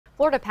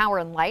Florida Power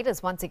and Light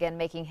is once again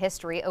making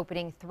history,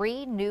 opening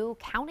 3 new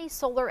county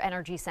solar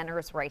energy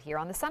centers right here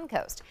on the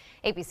Suncoast.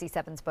 ABC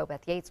 7's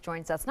Bobeth Yates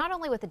joins us not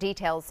only with the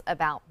details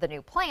about the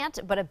new plant,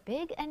 but a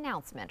big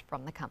announcement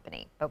from the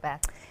company.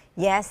 Bobeth.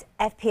 Yes,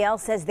 FPL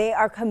says they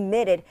are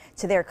committed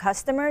to their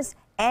customers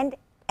and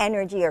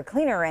energy or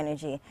cleaner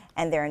energy,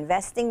 and they're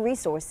investing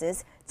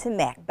resources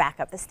to back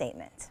up the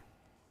statement.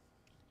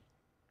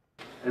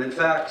 And in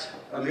fact,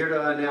 I'm here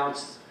to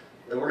announce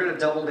that we're going to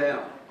double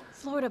down.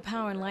 Florida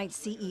Power and Light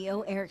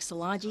CEO Eric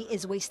Szilagyi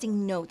is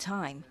wasting no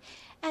time.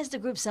 As the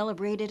group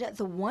celebrated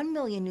the 1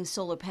 million new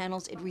solar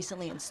panels it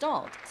recently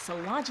installed,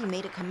 Szilagyi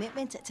made a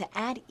commitment to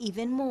add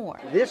even more.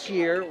 This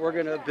year, we're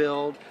going to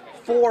build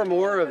 4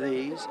 more of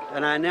these,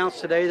 and I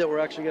announced today that we're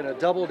actually going to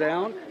double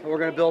down, and we're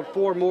going to build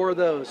 4 more of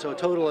those, so a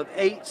total of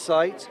 8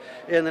 sites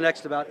in the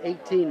next about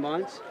 18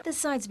 months. The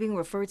sites being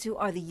referred to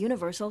are the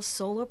Universal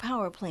Solar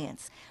Power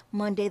Plants.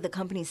 Monday, the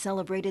company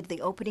celebrated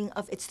the opening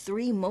of its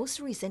 3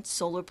 most recent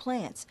solar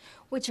plants,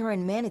 which are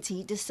in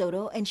Manatee,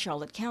 DeSoto, and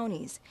Charlotte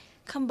counties.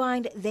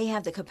 Combined, they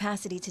have the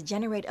capacity to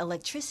generate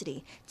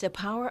electricity to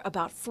power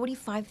about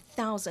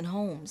 45,000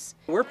 homes.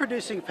 We're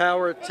producing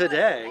power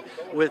today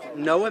with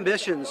no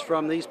emissions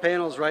from these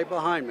panels right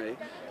behind me,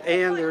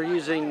 and they're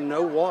using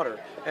no water,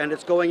 and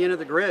it's going into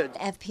the grid.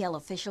 FPL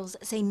officials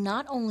say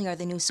not only are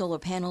the new solar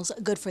panels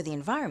good for the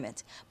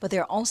environment, but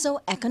they're also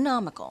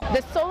economical.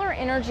 The solar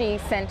energy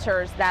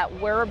centers that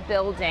we're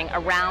building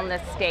around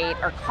the state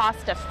are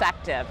cost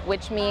effective,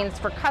 which means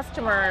for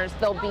customers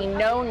there'll be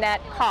no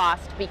net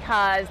cost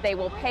because they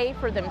will pay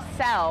for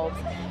themselves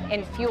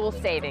in fuel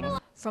savings.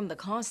 From the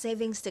cost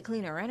savings to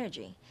cleaner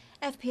energy,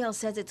 FPL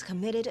says it's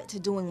committed to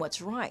doing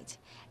what's right,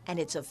 and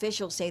its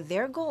officials say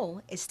their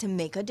goal is to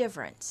make a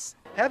difference.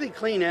 Having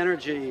clean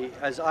energy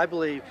is, I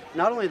believe,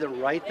 not only the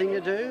right thing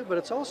to do, but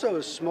it's also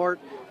a smart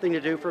thing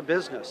to do for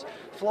business.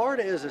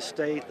 Florida is a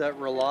state that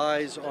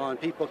relies on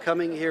people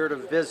coming here to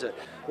visit.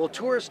 Well,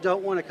 tourists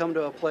don't want to come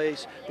to a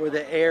place where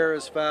the air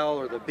is foul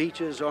or the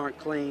beaches aren't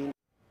clean.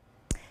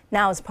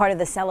 Now, as part of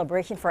the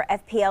celebration for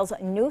FPL's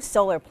new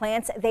solar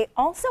plants, they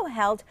also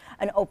held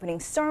an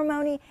opening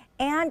ceremony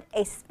and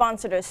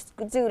sponsored a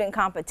student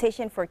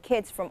competition for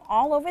kids from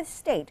all over the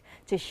state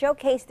to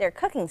showcase their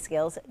cooking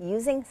skills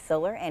using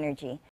solar energy.